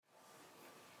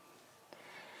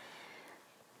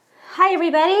Hi,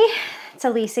 everybody. It's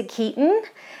Elisa Keaton,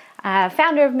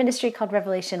 founder of a ministry called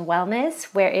Revelation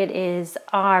Wellness, where it is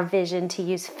our vision to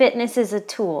use fitness as a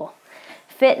tool.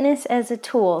 Fitness as a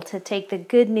tool to take the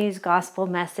good news gospel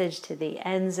message to the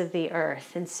ends of the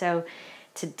earth. And so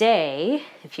today,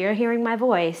 if you're hearing my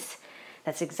voice,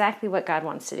 that's exactly what God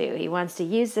wants to do. He wants to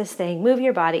use this thing, move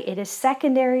your body. It is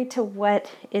secondary to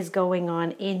what is going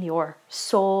on in your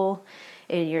soul,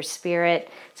 in your spirit.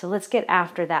 So let's get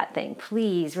after that thing.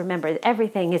 Please remember,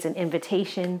 everything is an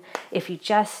invitation. If you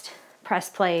just press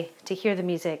play to hear the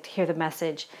music, to hear the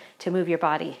message, to move your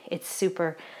body, it's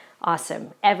super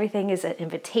awesome. Everything is an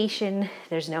invitation.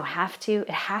 There's no have to.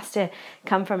 It has to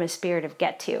come from a spirit of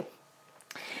get to.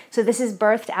 So this is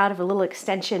birthed out of a little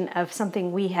extension of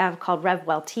something we have called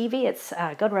RevWell TV. It's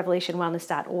go to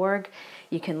revelationwellness.org.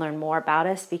 You can learn more about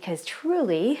us because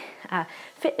truly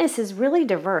fitness is really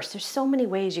diverse. There's so many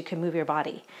ways you can move your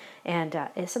body. And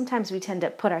sometimes we tend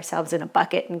to put ourselves in a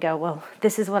bucket and go, well,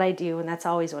 this is what I do and that's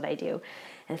always what I do.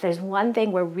 And if there's one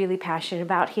thing we're really passionate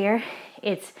about here,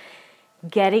 it's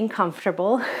getting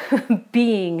comfortable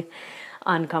being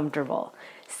uncomfortable.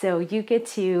 So you get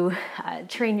to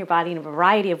train your body in a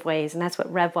variety of ways, and that's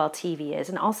what RevWell TV is.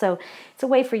 And also, it's a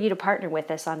way for you to partner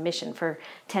with us on mission for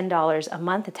 $10 a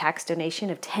month, a tax donation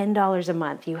of $10 a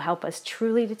month. You help us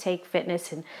truly to take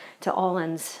fitness to all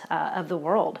ends of the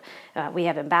world. We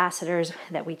have ambassadors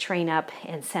that we train up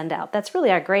and send out. That's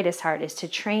really our greatest heart, is to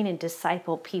train and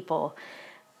disciple people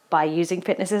by using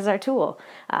fitness as our tool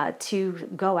to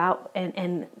go out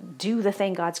and do the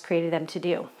thing God's created them to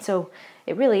do. So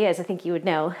it really is, I think you would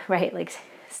know, right? Like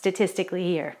statistically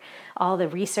here, all the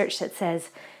research that says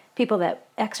people that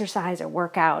exercise or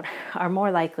work out are more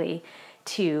likely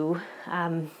to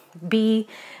be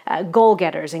goal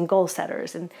getters and goal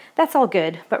setters. And that's all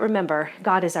good. But remember,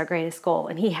 God is our greatest goal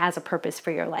and He has a purpose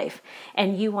for your life.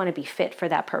 And you want to be fit for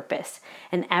that purpose.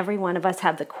 And every one of us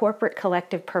have the corporate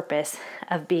collective purpose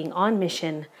of being on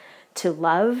mission to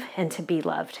love and to be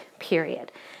loved,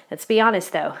 period. Let's be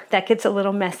honest though, that gets a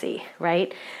little messy,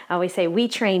 right? I always say we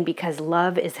train because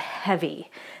love is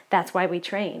heavy. That's why we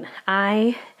train.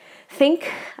 I think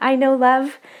I know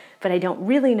love, but I don't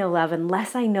really know love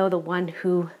unless I know the one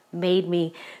who made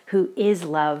me, who is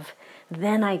love.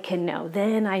 Then I can know.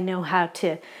 Then I know how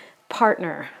to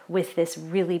partner with this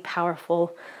really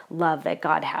powerful love that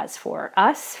God has for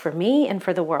us, for me, and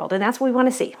for the world. And that's what we want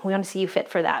to see. We want to see you fit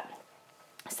for that.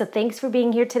 So thanks for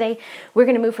being here today. We're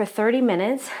going to move for 30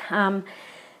 minutes.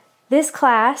 This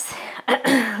class,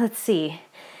 let's see.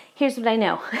 Here's what I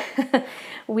know.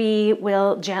 We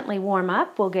will gently warm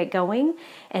up. We'll get going.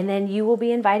 And then you will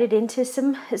be invited into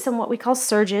some what we call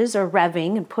surges or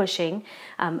revving and pushing.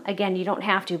 Again, you don't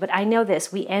have to, but I know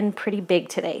this. We end pretty big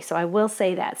today. So I will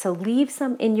say that. So leave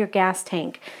some in your gas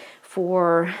tank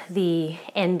for the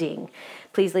ending.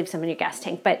 Please leave some in your gas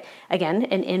tank. But again,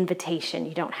 an invitation.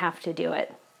 You don't have to do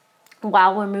it.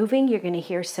 While we're moving, you're going to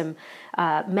hear some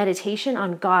meditation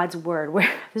on God's Word. We're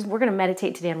going to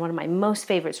meditate today on one of my most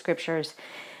favorite scriptures.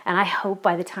 And I hope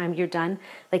by the time you're done,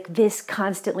 like this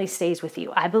constantly stays with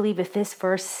you. I believe if this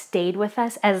verse stayed with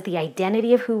us as the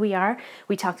identity of who we are,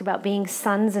 we talked about being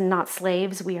sons and not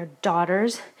slaves. We are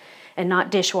daughters and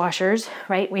not dishwashers,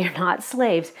 right? We are not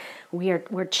slaves.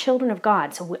 We're children of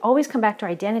God. So we always come back to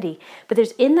our identity. But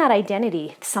there's in that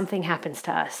identity, something happens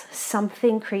to us.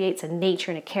 Something creates a nature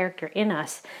and a character in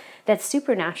us that's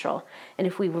supernatural. And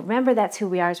if we remember that's who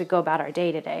we are as we go about our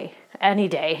day to day, any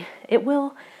day, it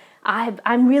will.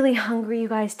 I'm really hungry, you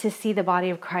guys, to see the body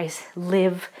of Christ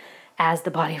live as the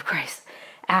body of Christ.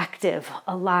 Active,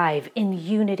 alive, in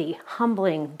unity,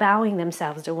 humbling, bowing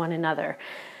themselves to one another.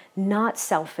 Not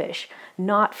selfish,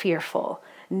 not fearful,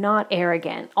 not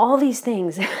arrogant, all these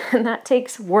things. And that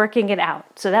takes working it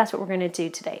out. So that's what we're going to do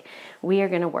today. We are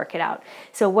going to work it out.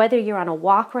 So whether you're on a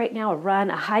walk right now, a run,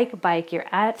 a hike, a bike, you're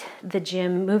at the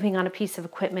gym, moving on a piece of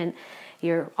equipment,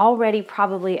 you're already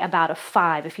probably about a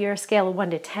 5. If you're a scale of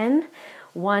 1 to 10,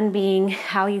 1 being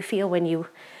how you feel when you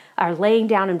are laying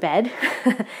down in bed,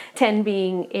 10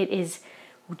 being it is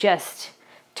just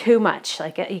too much.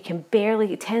 Like you can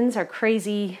barely, 10s are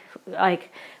crazy,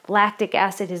 like lactic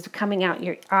acid is coming out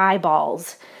your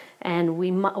eyeballs. And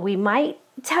we might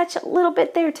touch a little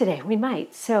bit there today. We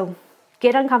might. So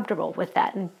get uncomfortable with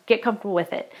that and get comfortable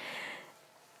with it.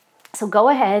 So go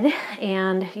ahead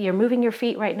and you're moving your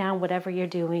feet right now, whatever you're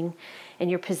doing, and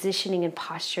you're positioning and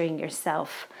posturing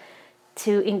yourself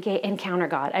to encounter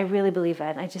God. I really believe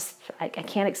that. I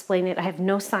can't explain it. I have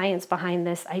no science behind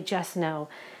this. I just know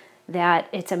that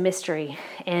it's a mystery,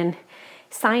 and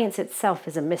science itself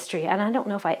is a mystery. And I don't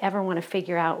know if I ever want to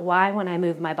figure out why when I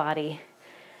move my body,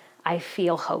 I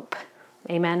feel hope.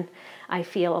 Amen. I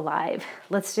feel alive.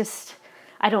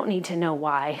 I don't need to know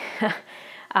why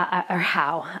or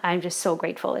how. I'm just so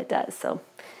grateful it does. So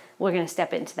we're going to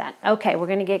step into that. Okay, we're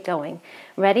going to get going.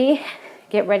 Ready?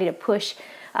 Get ready to push.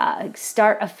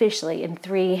 Start officially in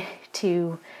 3,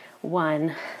 2,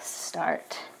 1.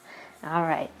 Start. All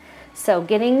right. So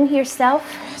getting yourself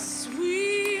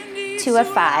to a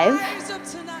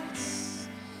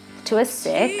 5, to a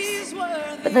 6.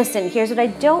 But listen, here's what I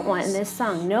don't want in this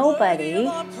song. Nobody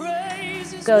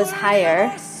goes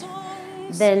higher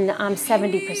than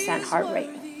 70% heart rate.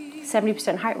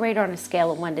 70% heart rate on a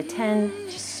scale of 1 to 10,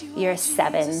 you're a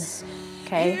 7.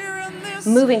 Okay?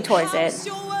 Moving towards it.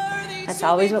 That's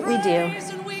always what we do.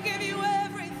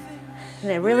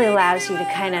 And it really allows you to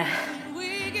kind of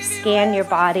scan your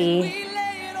body,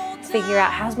 figure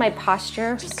out how's my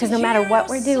posture, because no matter what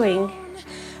we're doing,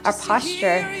 our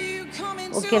posture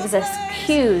will give us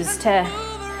cues to,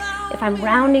 if I'm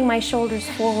rounding my shoulders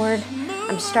forward,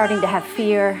 I'm starting to have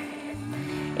fear.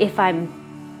 If I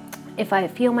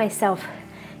feel myself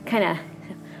kind of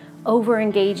over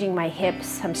engaging my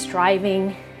hips, I'm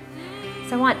striving.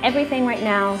 So I want everything right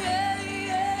now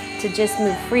to just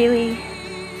move freely.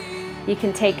 You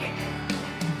can take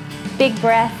big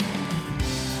breath.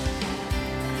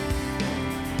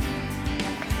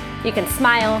 You can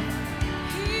smile.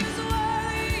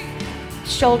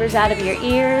 Shoulders out of your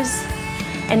ears.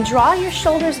 And draw your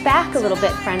shoulders back a little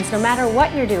bit, friends, no matter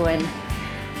what you're doing.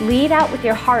 Lead out with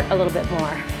your heart a little bit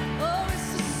more.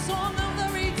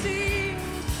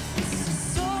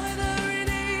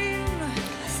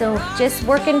 So just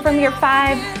working from your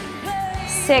 5,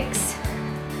 6,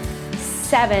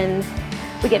 7.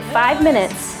 We get 5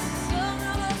 minutes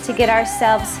to get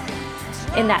ourselves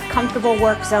in that comfortable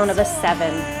work zone of a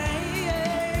 7.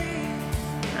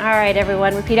 All right,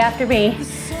 everyone, repeat after me.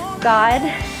 God,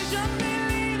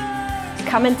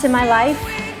 come into my life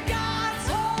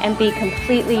and be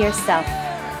completely yourself.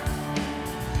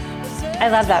 I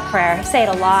love that prayer. I say it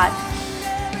a lot.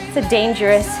 It's a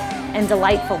dangerous and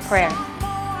delightful prayer.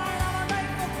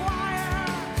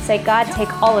 Say, God,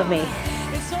 take all of me.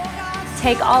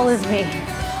 Take all of me.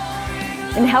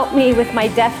 And help me with my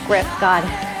death grip, God.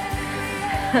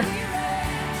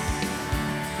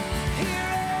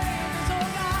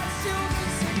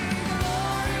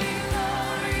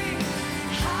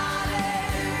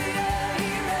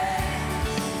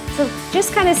 So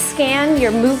just kind of scan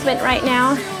your movement right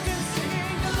now.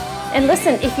 And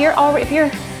listen, I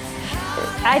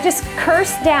just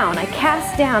I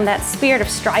cast down that spirit of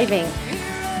striving.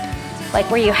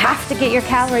 Like where you have to get your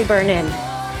calorie burn in.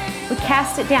 We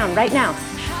cast it down right now.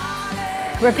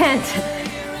 Repent,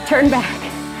 turn back.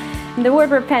 And the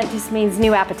word repent just means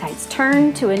new appetites.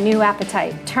 Turn to a new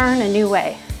appetite, turn a new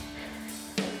way.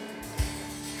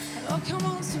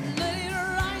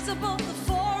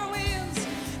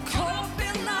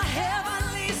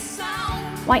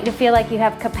 I want you to feel like you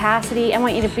have capacity. I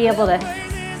want you to be able to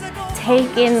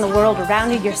take in the world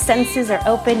around you. Your senses are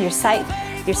open, your sight,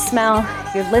 your smell,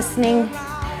 your listening.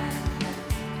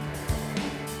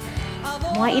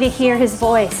 I want you to hear his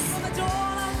voice.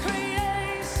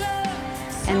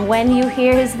 And when you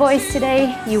hear his voice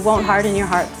today, you won't harden your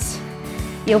hearts.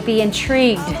 You'll be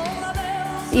intrigued.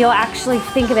 You'll actually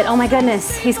think of it, oh my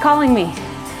goodness, he's calling me.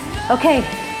 Okay,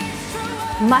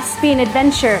 must be an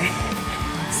adventure,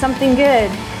 something good.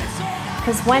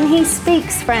 Because when he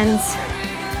speaks, friends,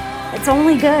 it's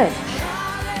only good.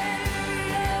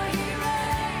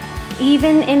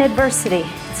 Even in adversity,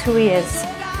 it's who he is.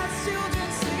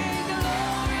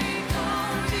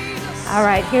 All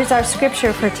right, here's our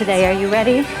scripture for today. Are you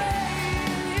ready?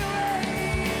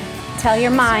 Tell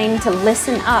your mind to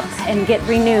listen up and get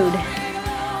renewed,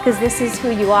 because this is who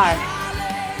you are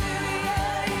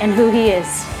and who he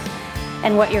is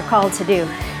and what you're called to do.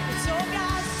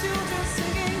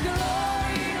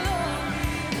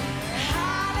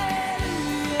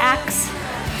 Acts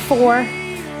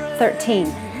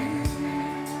 4:13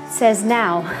 says,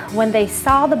 now, when they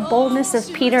saw the boldness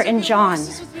of Peter and John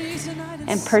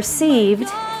and perceived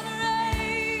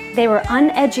they were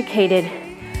uneducated,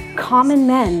 common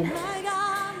men,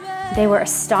 they were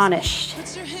astonished.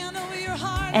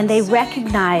 And they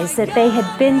recognized that they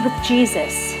had been with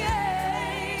Jesus.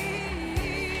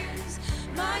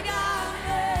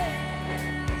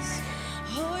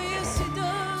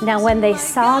 Now, when they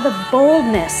saw the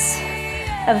boldness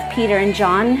of Peter and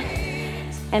John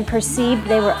and perceived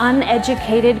they were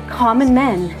uneducated, common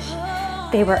men,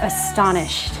 they were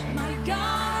astonished.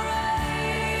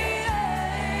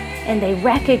 And they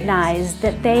recognized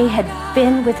that they had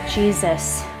been with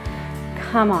Jesus.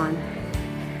 Come on.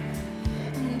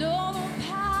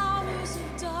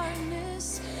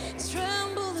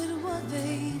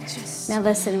 Now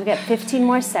listen, we got 15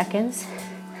 more seconds.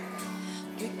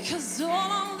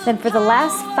 Then for the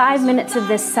last 5 minutes of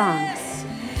this song,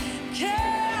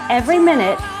 every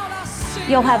minute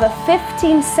you'll have a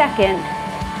 15-second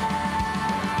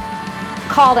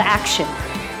call to action.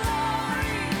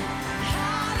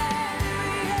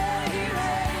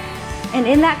 And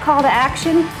in that call to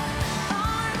action,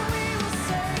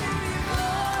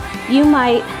 you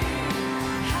might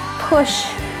push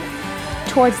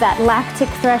towards that lactic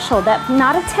threshold, that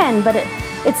not a 10, but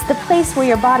it's the place where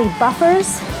your body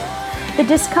buffers the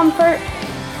discomfort,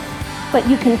 but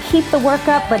you can keep the work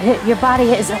up, but your body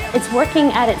it's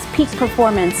working at its peak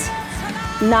performance,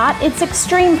 not its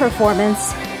extreme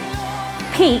performance,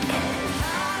 peak,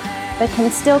 but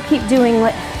can still keep doing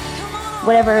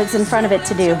whatever is in front of it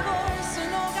to do.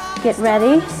 Get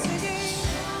ready,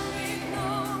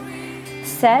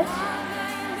 set,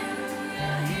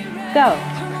 go.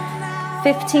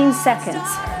 15 seconds.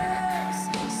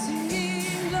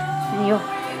 And you'll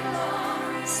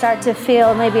start to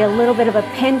feel maybe a little bit of a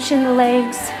pinch in the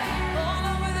legs,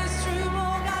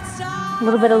 a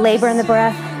little bit of labor in the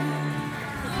breath.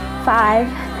 5,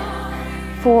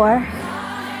 4,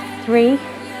 3,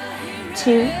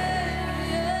 2,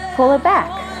 pull it back.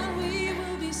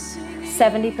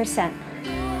 70%.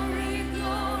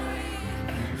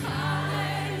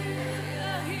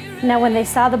 Now when they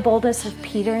saw the boldness of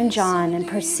Peter and John and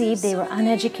perceived they were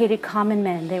uneducated common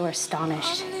men, they were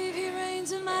astonished.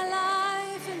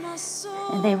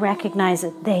 And they recognized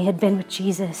that they had been with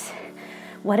Jesus.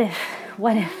 What if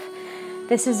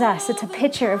this is us? It's a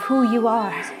picture of who you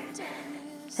are.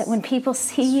 That when people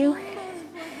see you,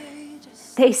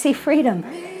 they see freedom.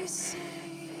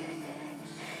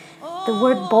 The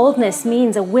word boldness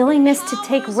means a willingness to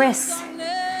take risks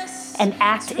and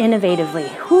act innovatively.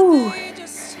 Whoo!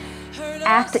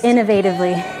 Act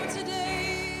innovatively.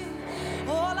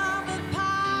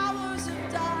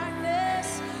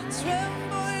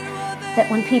 That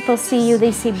when people see you,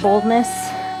 they see boldness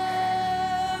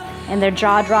and their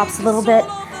jaw drops a little bit.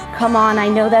 Come on, I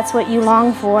know that's what you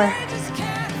long for.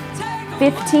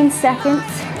 15 seconds.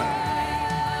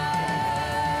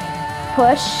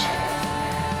 Push.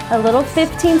 A little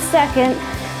 15-second.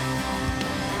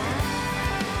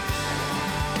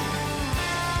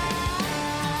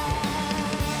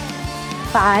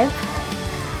 Five,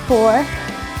 4,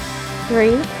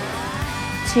 3,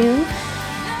 2,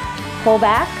 pull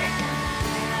back.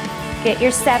 Get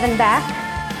your 7 back.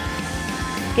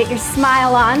 Get your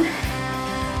smile on.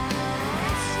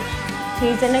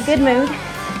 He's in a good mood.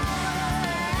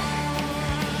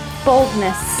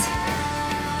 Boldness.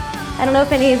 I don't know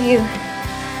if any of you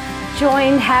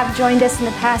have joined us in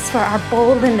the past for our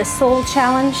Bold in the Soul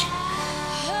Challenge.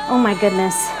 Oh my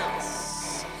goodness.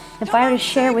 If I were to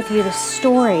share with you the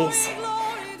stories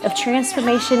of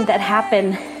transformation that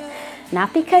happen,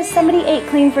 not because somebody ate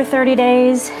clean for 30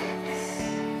 days,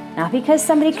 not because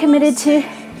somebody committed to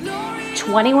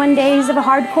 21 days of a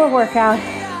hardcore workout,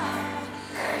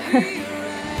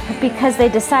 but because they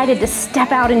decided to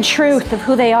step out in truth of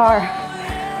who they are.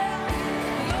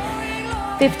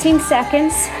 15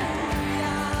 seconds.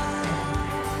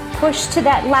 Push to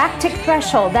that lactic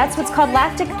threshold. That's what's called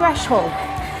lactic threshold.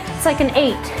 It's like an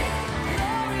 8,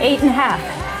 8.5,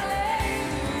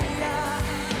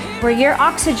 where your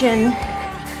oxygen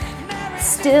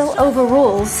still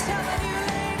overrules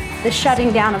the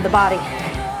shutting down of the body.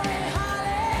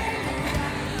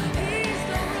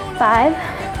 5,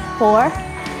 4,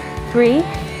 3,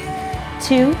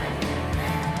 2,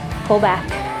 pull back.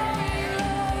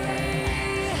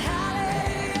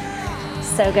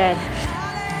 So good.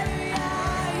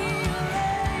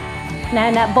 Now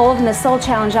in that Bold in the Soul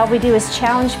Challenge, all we do is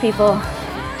challenge people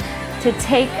to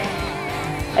take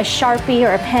a Sharpie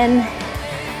or a pen,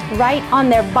 write on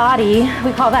their body.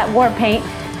 We call that war paint.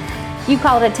 You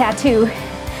call it a tattoo.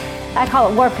 I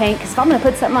call it war paint, because if I'm gonna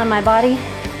put something on my body,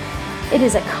 it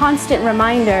is a constant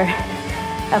reminder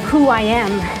of who I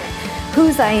am,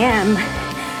 whose I am,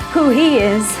 who he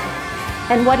is,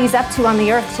 and what he's up to on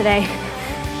the earth today,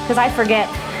 because I forget.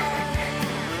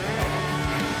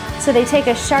 So they take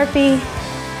a Sharpie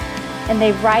and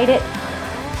they write it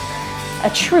a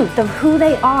truth of who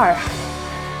they are,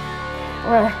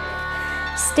 or a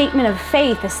statement of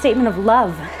faith, a statement of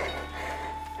love.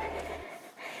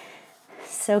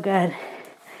 So good.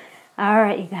 All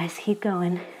right, you guys, keep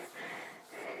going.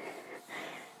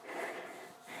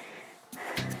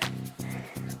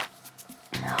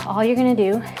 All you're gonna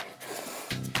do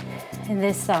in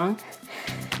this song,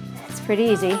 it's pretty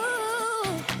easy.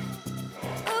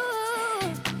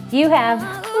 You have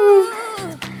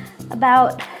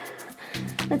about,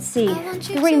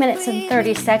 3 minutes and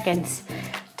 30 seconds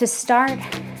to start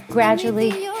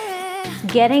gradually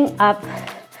getting up,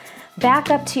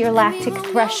 back up to your lactic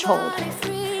threshold.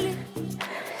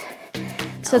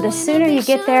 So the sooner you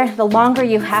get there, the longer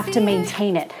you have to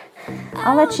maintain it.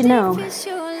 I'll let you know.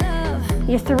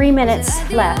 You're 3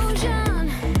 minutes left.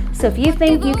 So if you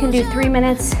think you can do 3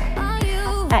 minutes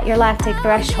at your lactic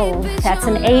threshold, that's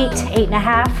an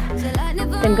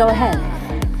 8.5, then go ahead.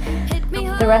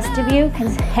 The rest of you can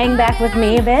hang back with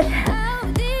me a bit.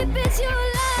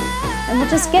 And we'll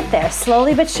just get there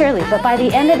slowly but surely. But by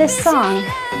the end of this song,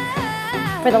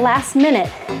 for the last minute,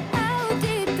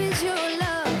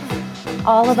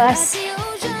 all of us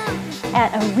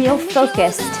at a real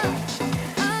focused,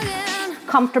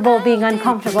 comfortable being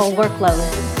uncomfortable workload.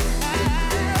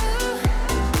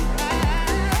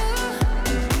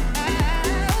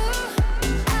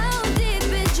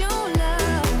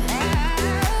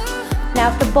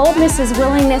 Now, if the boldness is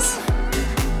willingness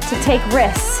to take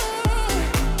risks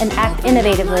and act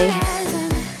innovatively,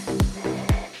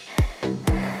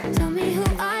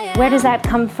 where does that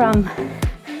come from?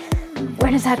 Where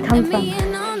does that come from?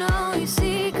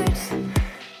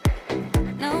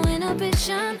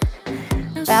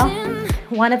 Well,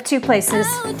 one of two places.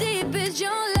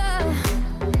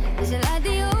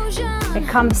 It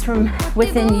comes from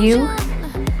within you,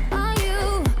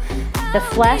 the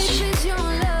flesh,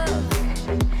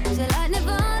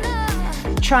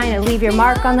 trying to leave your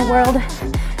mark on the world,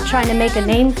 trying to make a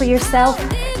name for yourself.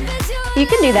 You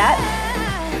can do that.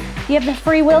 You have the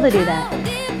free will to do that.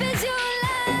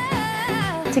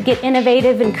 To get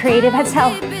innovative and creative. That's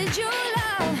how,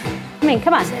 I mean,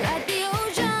 come on.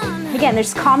 Again,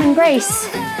 there's common grace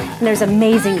and there's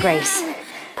amazing grace.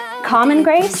 Common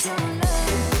grace,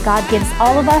 God gives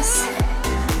all of us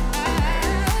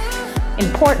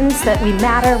importance, that we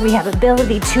matter, we have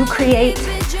ability to create,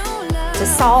 to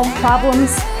solve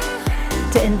problems,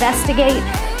 to investigate,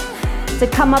 to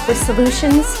come up with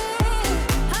solutions,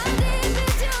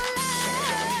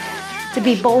 to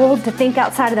be bold, to think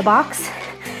outside of the box.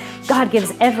 God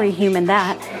gives every human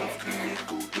that.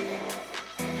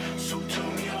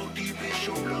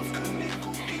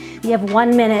 You have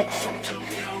 1 minute.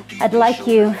 I'd like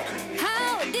you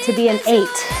to be an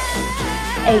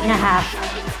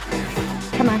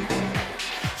 8.5. Come on.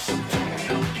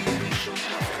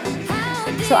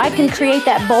 So I can create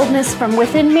that boldness from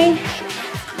within me,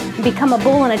 become a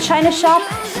bull in a china shop,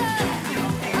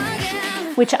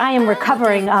 which I am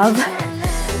recovering of.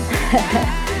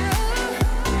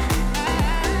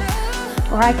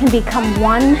 Or I can become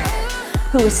one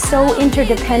who is so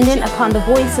interdependent upon the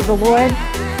voice of the Lord,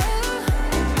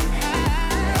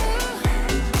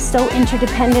 so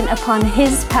interdependent upon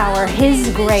His power, His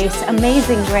grace,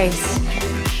 amazing grace.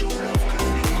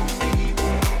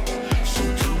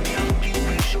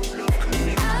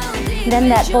 Then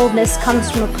that boldness comes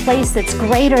from a place that's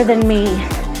greater than me.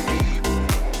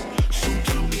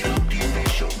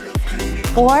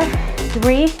 4,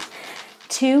 3,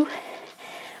 2,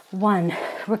 1.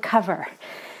 Recover.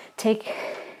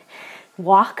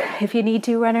 Walk if you need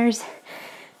to, runners.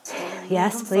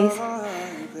 Yes, please.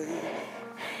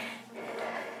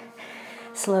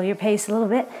 Slow your pace a little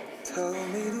bit.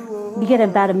 You get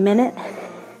about a minute.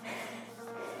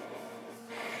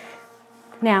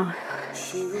 Now,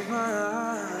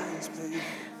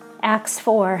 Acts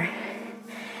 4,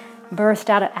 birthed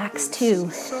out of Acts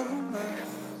 2,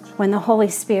 when the Holy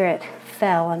Spirit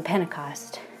fell on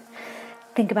Pentecost.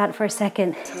 Think about it for a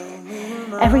second.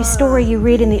 Every story you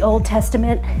read in the Old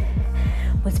Testament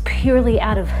was purely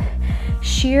out of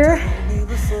sheer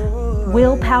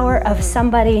willpower of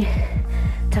somebody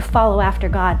to follow after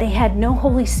God. They had no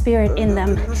Holy Spirit in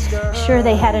them. Sure,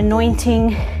 they had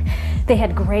anointing, they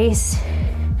had grace,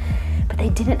 but they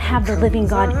didn't have the living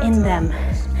God in them.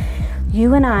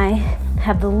 You and I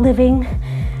have the living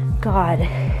God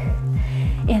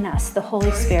in us, the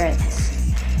Holy Spirit.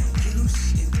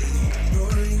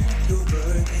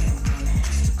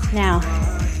 Now,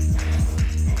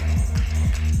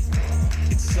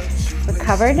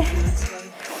 recovered.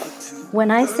 When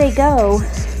I say go,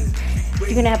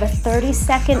 you're going to have a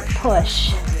 30-second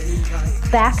push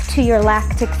back to your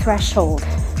lactic threshold.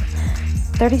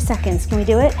 30 seconds. Can we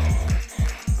do it?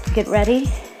 Get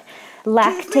ready.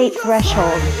 Lactate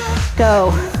threshold.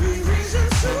 Go.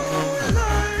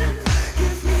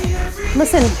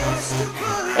 Listen,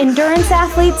 endurance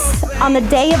athletes on the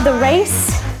day of the race,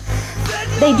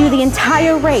 they do the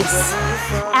entire race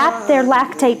at their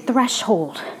lactate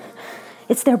threshold.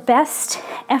 It's their best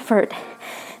effort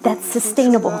that's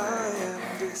sustainable.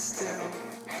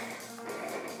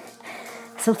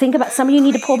 So think about, some of you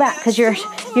need to pull back because you're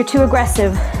too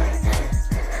aggressive.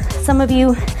 Some of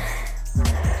you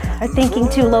are thinking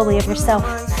too lowly of yourself.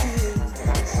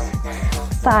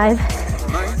 5,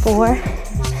 4,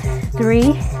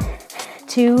 3,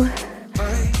 2,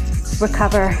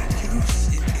 recover.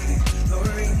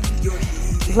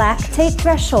 Lactate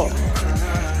threshold.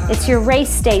 It's your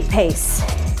race day pace.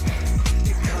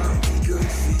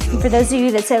 And for those of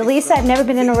you that say, Lisa, I've never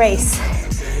been in a race,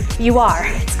 you are.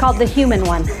 It's called the human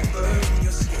one.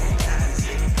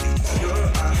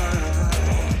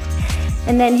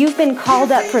 And then you've been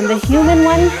called up from the human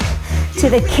one to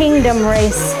the kingdom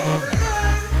race.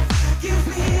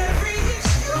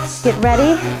 Get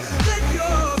ready.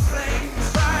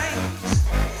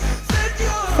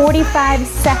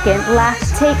 45-second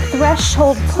lactate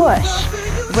threshold push.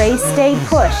 Race day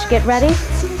push. Get ready.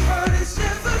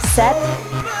 Set.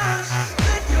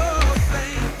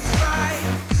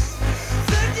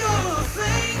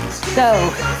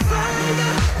 Go.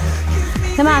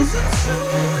 Come on.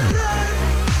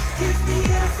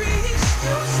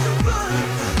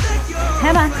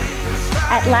 Come on.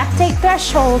 At lactate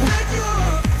threshold,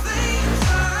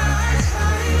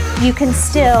 you can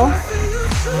still,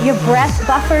 your breath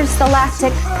buffers the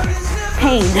lactic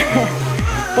pain,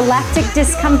 the lactic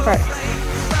discomfort.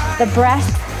 The breath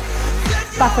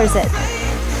buffers it.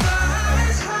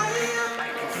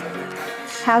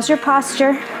 How's your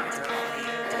posture?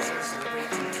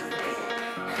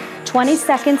 20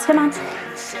 seconds, come on.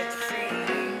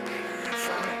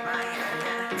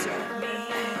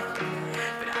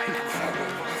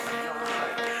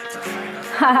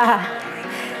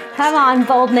 Come on,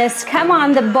 boldness. Come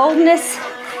on, the boldness.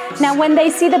 Now, when they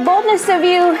see the boldness of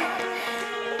you,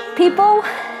 people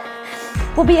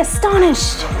will be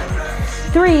astonished.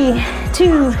 3,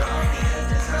 2,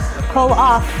 pull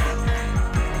off.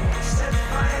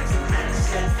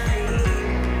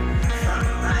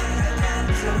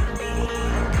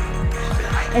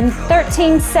 In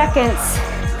 13 seconds,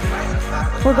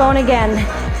 we're going again.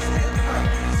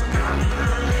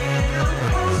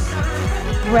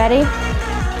 Ready?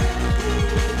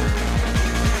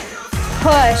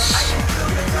 Push.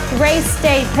 Race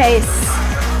day pace.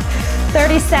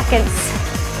 30 seconds.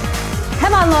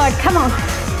 Come on, Lord, come on.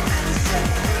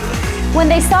 When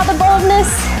they saw the boldness,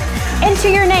 enter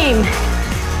your name.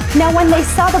 Now, when they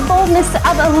saw the boldness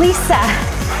of Elisa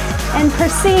and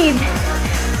perceived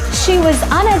she was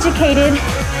uneducated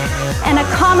and a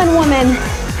common woman,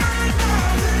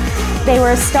 they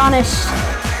were astonished.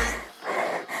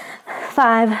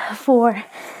 5, 4,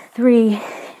 3,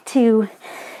 2,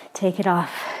 take it off.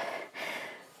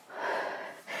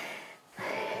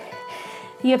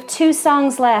 You have 2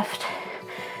 songs left.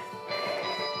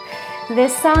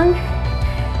 This song,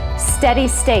 Steady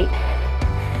State.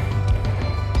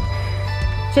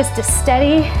 Just a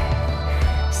steady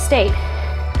state.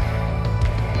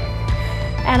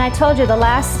 And I told you the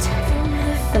last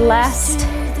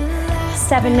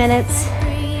 7 minutes,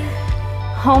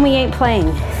 homie ain't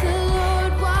playing.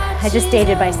 I just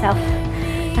dated myself.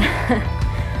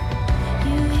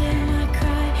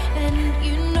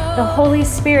 The Holy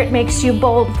Spirit makes you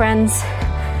bold, friends.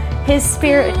 His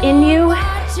Spirit in you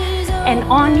and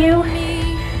on you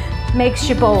makes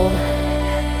you bold.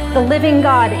 The living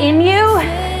God in you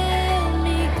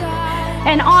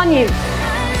and on you.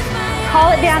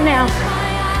 Call it down now.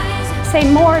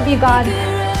 Say, more of you, God.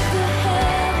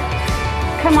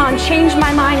 Come on, change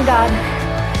my mind, God.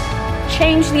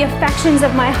 Change the affections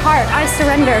of my heart. I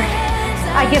surrender.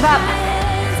 I give up.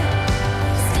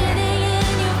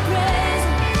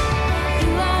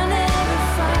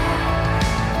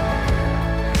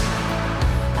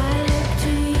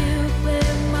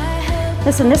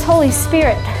 Listen, this Holy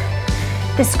Spirit,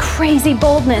 this crazy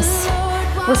boldness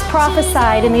was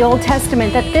prophesied in the Old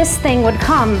Testament that this thing would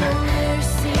come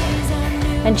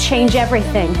and change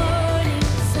everything.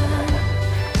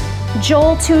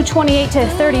 Joel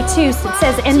 2:28-32, it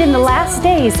says, and in the last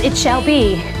days it shall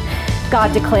be,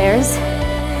 God declares,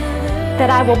 that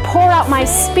I will pour out my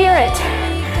Spirit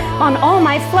on all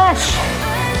my flesh.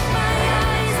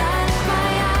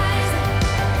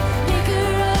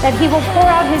 That he will pour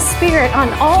out his Spirit on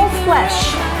all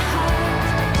flesh.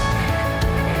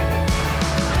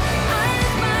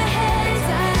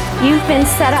 You've been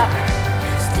set up.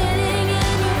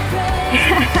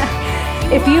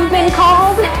 If you've been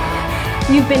called,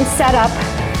 you've been set up.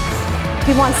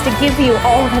 He wants to give you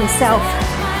all of himself.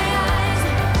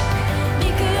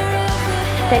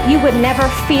 That you would never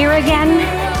fear again.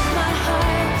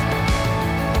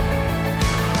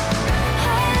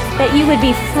 That you would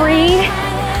be free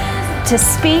to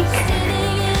speak,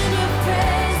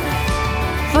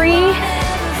 free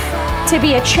to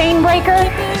be a chain breaker,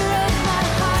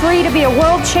 free to be a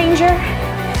world changer,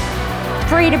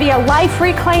 free to be a life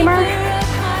reclaimer.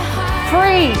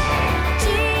 Free.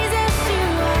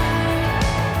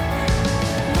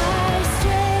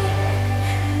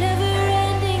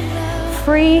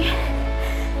 Free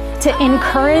to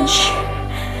encourage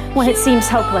when it seems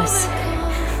hopeless.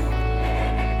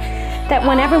 That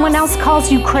when everyone else calls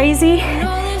you crazy,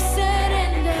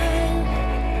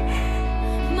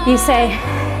 you say,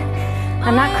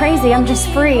 I'm not crazy, I'm just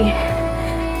free.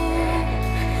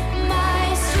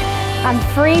 I'm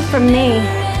free from me.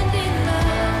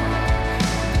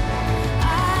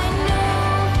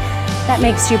 That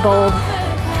makes you bold.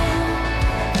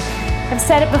 I've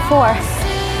said it before.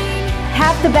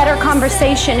 Have the better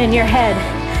conversation in your head.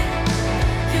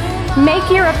 Make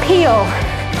your appeal.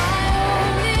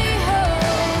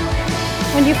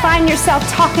 When you find yourself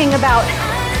talking about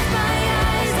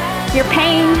your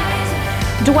pain,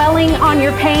 dwelling on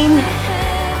your pain,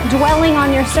 dwelling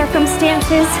on your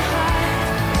circumstances,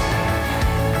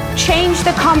 change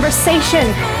the conversation.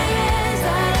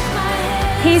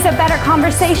 He's a better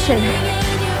conversation.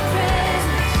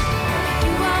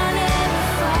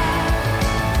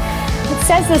 It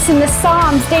says this in the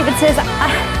Psalms. David says,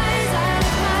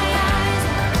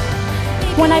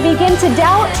 when I begin to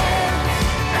doubt,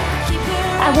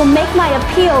 I will make my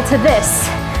appeal to this.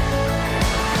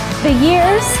 The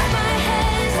years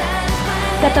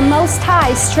that the Most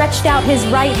High stretched out his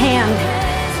right hand.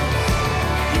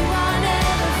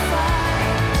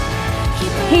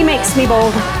 He makes me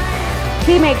bold.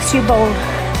 He makes you bold.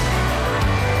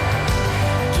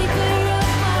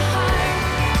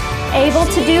 Able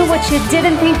to do what you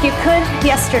didn't think you could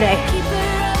yesterday.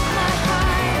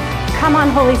 Come on,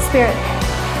 Holy Spirit.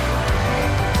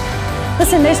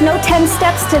 Listen, there's no 10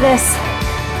 steps to this.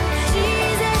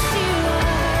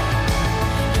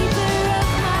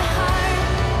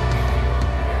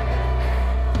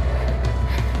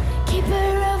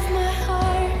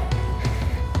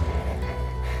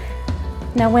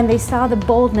 Now, when they saw the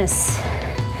boldness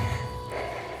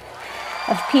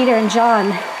of Peter and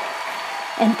John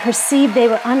and perceived they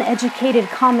were uneducated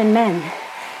common men,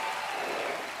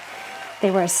 they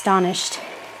were astonished.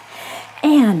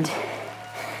 And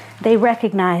they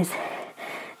recognized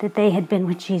that they had been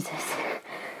with Jesus.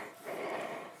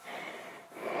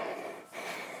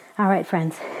 All right,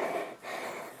 friends.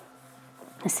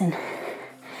 Listen.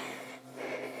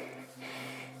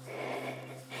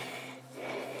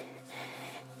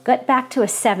 Get back to a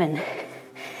 7.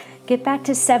 Get back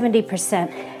to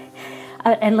 70%.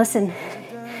 And listen,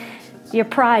 your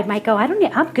pride might go,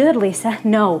 I'm good, Lisa.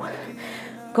 No.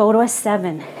 Go to a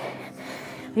 7.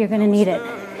 You're going to need it.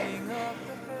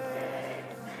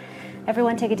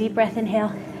 Everyone take a deep breath,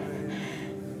 inhale.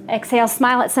 Exhale,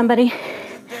 smile at somebody.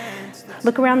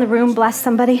 Look around the room, bless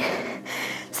somebody.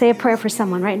 Say a prayer for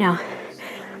someone right now.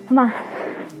 Come on.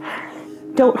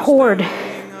 Don't hoard.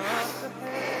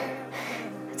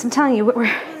 I'm telling you,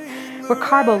 we're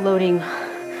carbo loading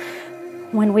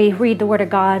when we read the Word of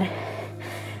God.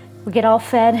 We get all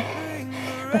fed,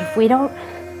 but if we don't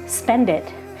spend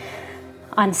it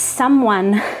on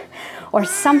someone or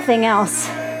something else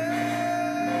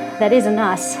that isn't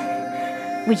us,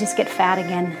 we just get fat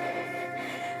again.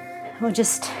 We're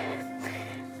just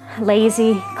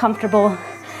lazy, comfortable,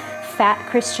 fat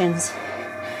Christians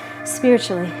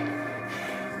spiritually.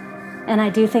 And I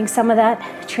do think some of that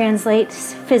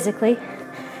translates physically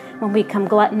when we become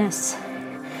gluttonous,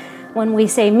 when we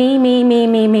say me, me, me,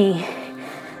 me, me.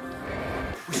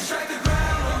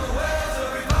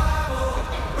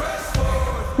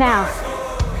 Now,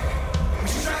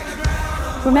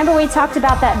 remember we talked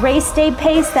about that race day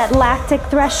pace, that lactic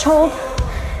threshold?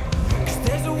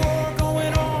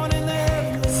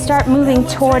 Start moving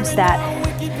towards that,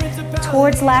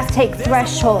 towards lactate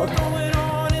threshold.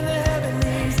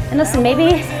 And listen,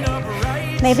 maybe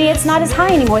it's not as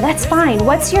high anymore. That's fine.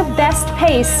 What's your best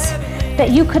pace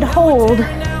that you could hold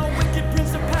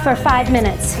for 5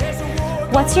 minutes?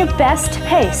 What's your best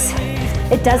pace?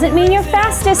 It doesn't mean your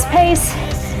fastest pace.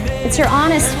 It's your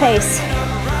honest pace.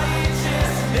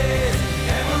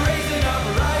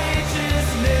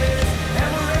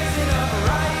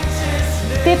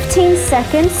 "15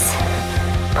 seconds.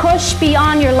 Push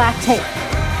beyond your lactate.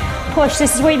 Push.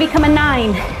 This is where you become a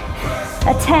 9.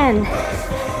 A 10.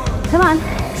 Come on.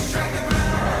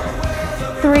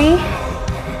 3,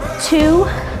 2,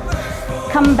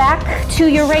 come back to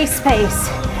your race pace.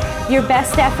 Your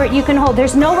best effort you can hold.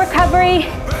 There's no recovery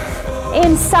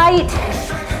in sight.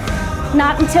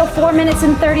 Not until 4 minutes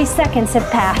and 30 seconds have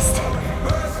passed.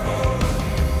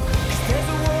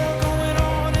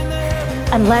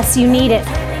 Unless you need it,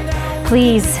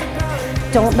 please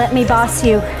don't let me boss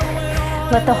you.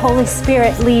 Let the Holy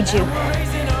Spirit lead you.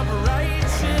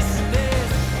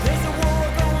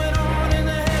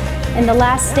 In the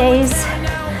last days,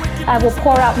 I will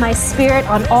pour out my Spirit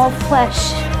on all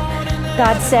flesh,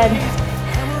 God said.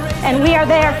 And we are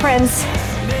there, friends.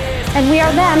 And we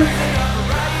are them.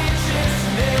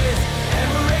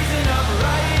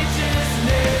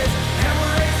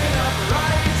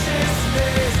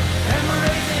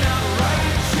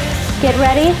 Get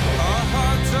ready.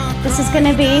 This is going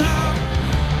to be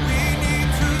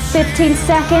 15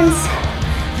 seconds.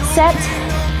 Set.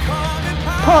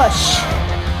 Push.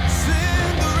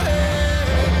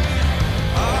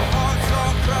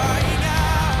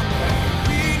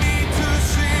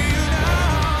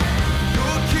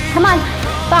 Come on.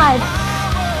 5.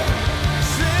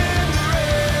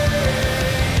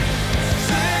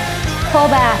 Pull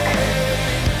back.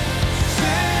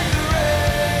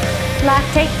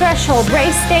 Lactate threshold.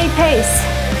 Race day pace.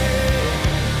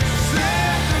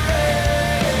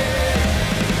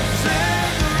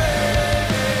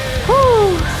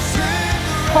 Whew.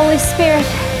 Holy Spirit.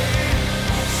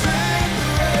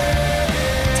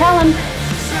 Tell him.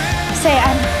 Say,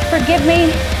 forgive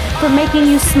me for making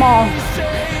you small.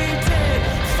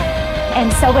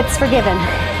 And so it's forgiven.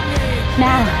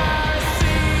 Now,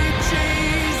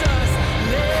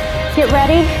 get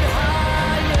ready.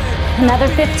 Another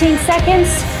 15 seconds.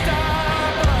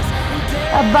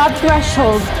 Above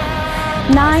threshold.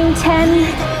 9,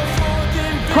 10.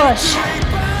 Push.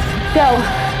 Go.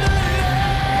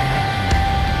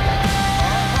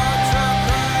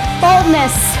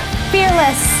 Boldness.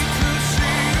 Fearless.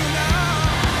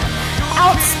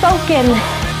 Outspoken.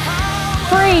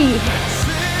 Free.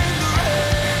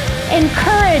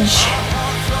 Encourage,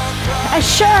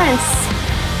 assurance,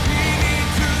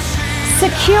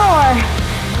 secure,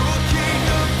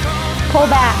 pull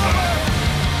back.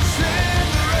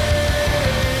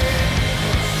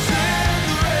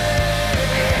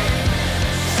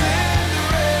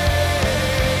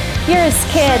 You're his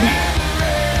kid.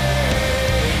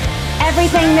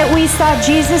 Everything that we saw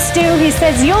Jesus do, he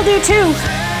says, you'll do too.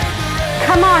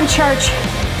 Come on, church.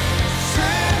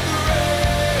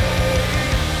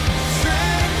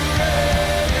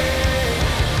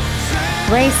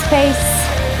 Race pace,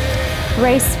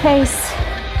 race pace.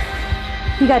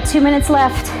 You got 2 minutes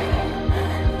left.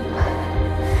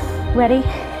 Ready?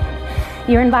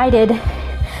 You're invited.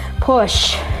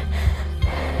 Push.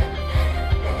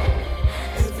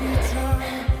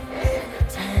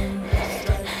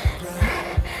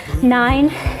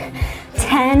 Nine,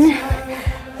 10,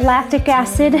 lactic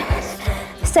acid.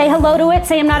 Say hello to it.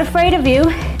 Say, I'm not afraid of you.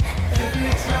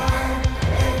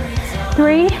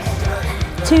 3,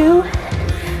 2,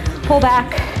 pull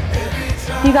back.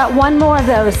 You got one more of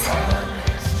those.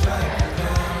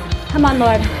 Come on,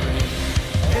 Lord.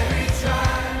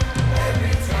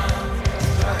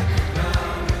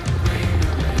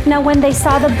 Now, when they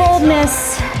saw the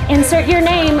boldness, insert your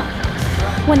name.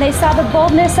 When they saw the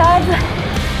boldness of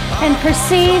and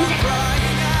perceived,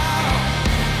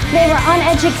 they were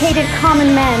uneducated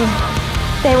common men.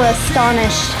 They were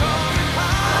astonished.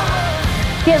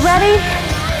 Get ready.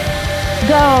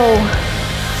 Go.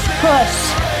 Push.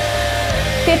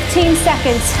 15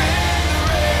 seconds.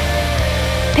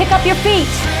 Pick up your feet.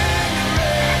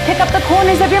 Pick up the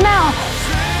corners of your mouth.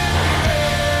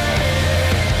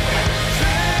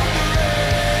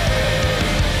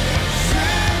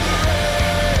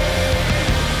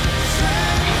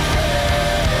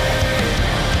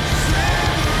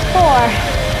 Four,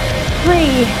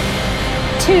 3,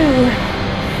 2,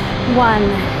 1.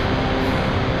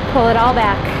 Pull it all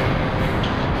back.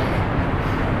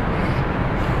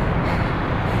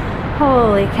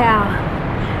 Holy cow.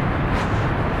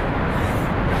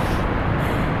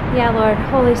 Yeah, Lord,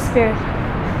 Holy Spirit,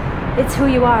 it's who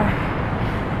you are.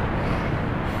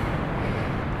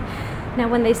 Now,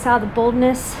 when they saw the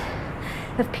boldness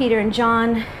of Peter and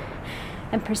John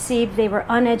and perceived they were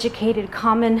uneducated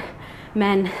common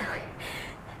men,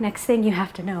 next thing you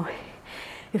have to know,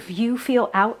 if you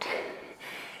feel out,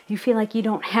 you feel like you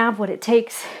don't have what it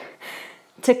takes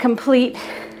to complete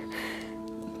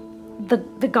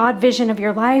the God vision of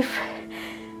your life,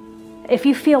 if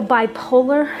you feel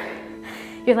bipolar,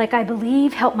 you're like, I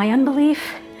believe, help my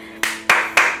unbelief.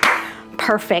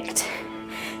 Perfect.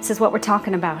 This is what we're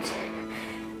talking about.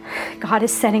 God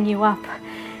is setting you up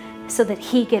so that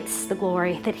He gets the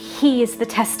glory, that He is the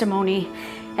testimony.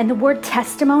 And the word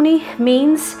testimony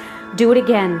means do it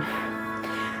again.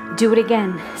 Do it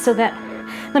again. So that,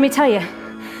 let me tell you,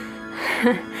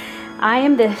 I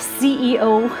am the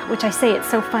CEO, which I say it's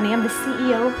so funny, I'm the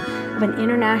CEO of an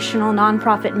international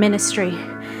nonprofit ministry.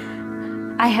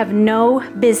 I have no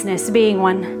business being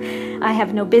one. I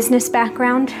have no business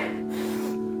background.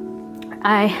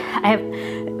 I have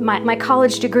my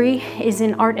college degree is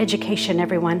in art education,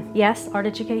 everyone. Yes, art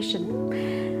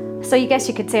education. So you guess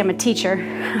you could say I'm a teacher.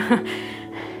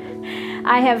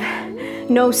 I have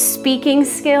no speaking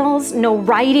skills, no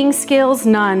writing skills,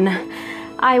 none.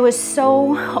 I was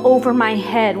so over my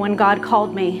head when God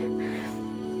called me.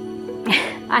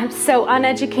 I'm so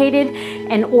uneducated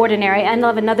and ordinary. I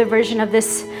love another version of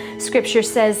this scripture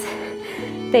says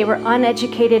they were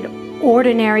uneducated,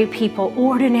 ordinary people,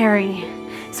 ordinary.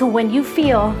 So when you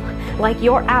feel like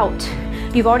you're out,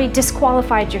 you've already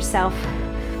disqualified yourself,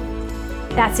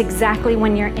 that's exactly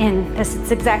when you're in.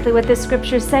 That's exactly what this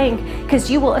scripture is saying, because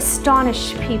you will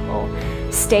astonish people.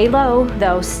 Stay low,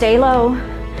 though, stay low.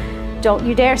 Don't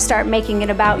you dare start making it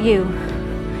about you.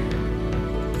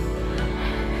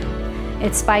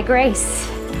 It's by grace.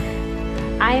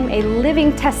 I am a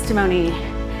living testimony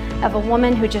of a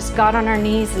woman who just got on her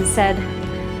knees and said,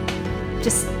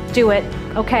 just do it,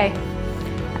 okay.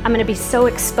 I'm gonna be so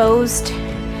exposed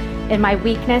in my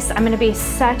weakness. I'm gonna be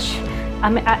such,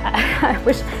 I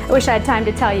wish I had time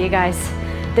to tell you guys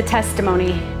the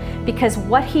testimony, because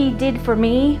what he did for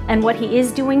me and what he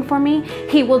is doing for me,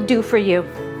 he will do for you,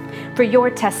 for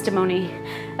your testimony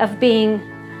of being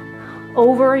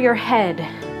over your head,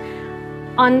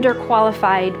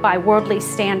 underqualified by worldly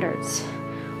standards.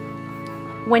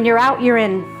 When you're out, you're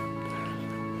in.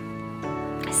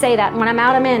 Say that, when I'm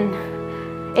out, I'm in.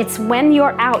 It's when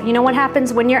you're out. You know what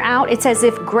happens when you're out? It's as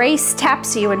if grace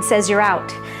taps you and says, you're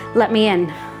out. Let me in.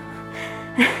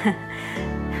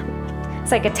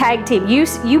 It's like a tag team.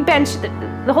 You bench,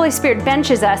 the Holy Spirit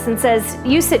benches us and says,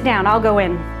 you sit down, I'll go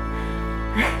in.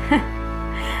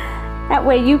 That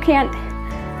way you can't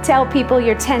tell people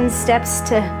your 10 steps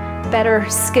to better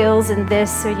skills in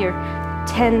this, or your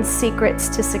 10 secrets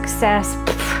to success.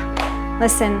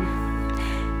 Listen,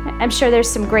 I'm sure there's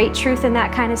some great truth in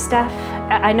that kind of stuff.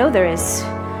 I know there is,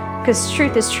 because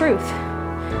truth is truth.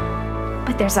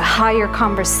 But there's a higher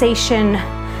conversation.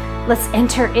 Let's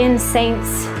enter in,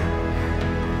 saints.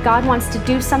 God wants to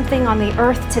do something on the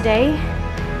earth today.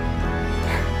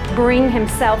 Bring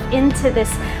himself into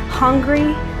this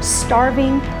hungry,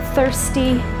 starving,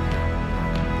 thirsty,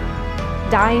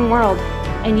 dying world.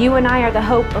 And you and I are the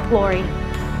hope of glory.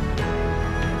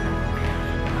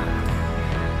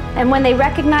 And when they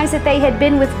recognized that they had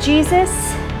been with Jesus,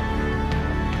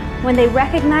 they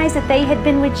recognized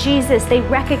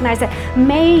that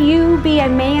may you be a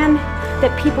man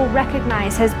that people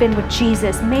recognize has been with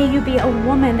Jesus. May you be a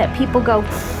woman that people go,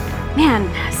 man,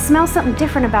 I smell something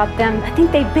different about them. I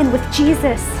think they've been with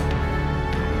Jesus.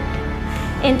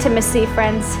 Intimacy,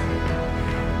 friends.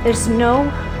 There's no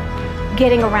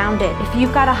getting around it. If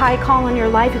you've got a high call in your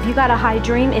life, if you've got a high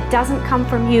dream, it doesn't come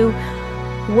from you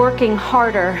working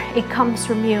harder. It comes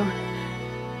from you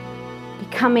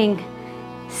becoming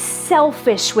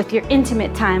selfish with your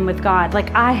intimate time with God.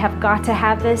 Like, I have got to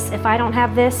have this. If I don't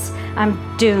have this,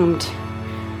 I'm doomed.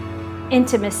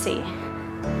 Intimacy.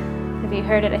 Have you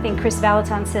heard it? I think Chris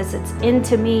Valaton says it's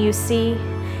into me you see.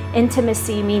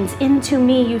 Intimacy means into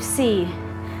me you see.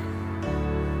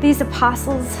 These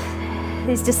apostles,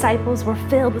 these disciples were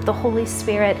filled with the Holy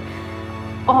Spirit,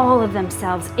 all of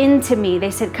themselves, into me.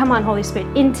 They said, come on, Holy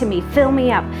Spirit, into me, fill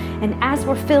me up. And as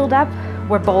we're filled up,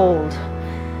 we're bold.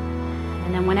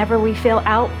 And then whenever we feel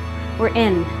out, we're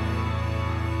in.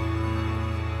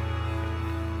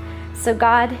 So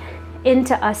God,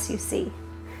 into us you see.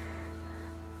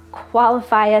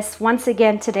 Qualify us once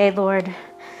again today, Lord,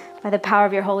 by the power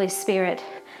of your Holy Spirit.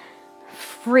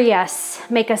 Free us,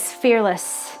 make us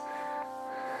fearless.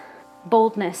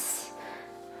 Boldness,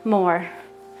 more.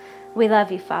 We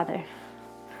love you, Father.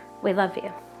 We love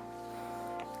you.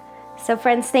 So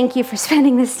friends, thank you for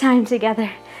spending this time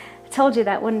together. I told you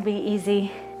that wouldn't be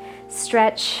easy.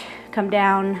 Stretch, come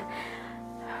down,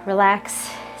 relax,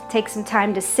 take some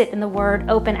time to sit in the Word,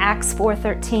 open Acts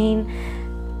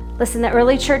 4:13. Listen, the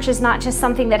early church is not just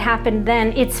something that happened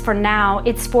then, it's for now,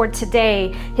 it's for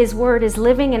today. His Word is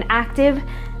living and active,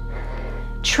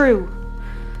 true,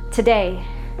 today.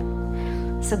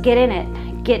 So get in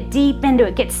it, get deep into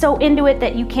it, get so into it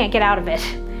that you can't get out of it.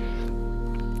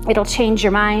 It'll change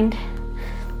your mind,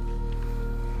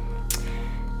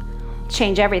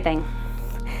 change everything.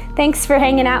 Thanks for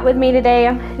hanging out with me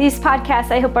today. These podcasts,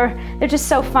 I hope they're just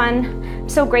so fun. I'm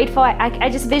so grateful. I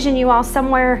just vision you all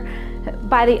somewhere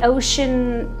by the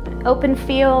ocean, open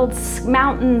fields,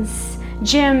 mountains,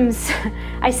 gyms.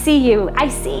 I see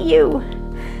you.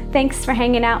 Thanks for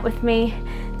hanging out with me.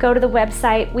 Go to the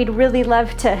website. We'd really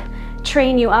love to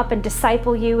train you up and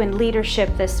disciple you in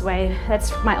leadership this way.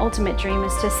 That's my ultimate dream,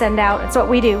 is to send out, it's what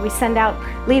we do. We send out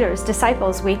leaders,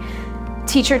 disciples. We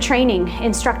teacher training,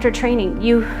 instructor training.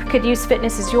 You could use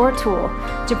fitness as your tool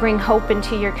to bring hope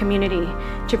into your community,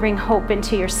 to bring hope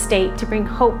into your state, to bring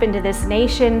hope into this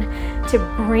nation, to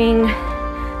bring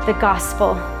the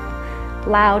gospel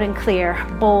loud and clear,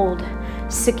 bold,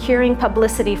 securing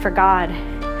publicity for God.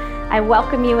 I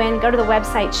welcome you in. Go to the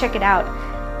website, check it out.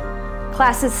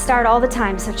 Classes start all the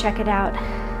time, so check it out.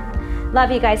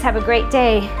 Love you guys. Have a great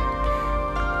day.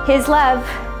 His love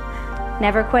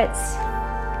never quits.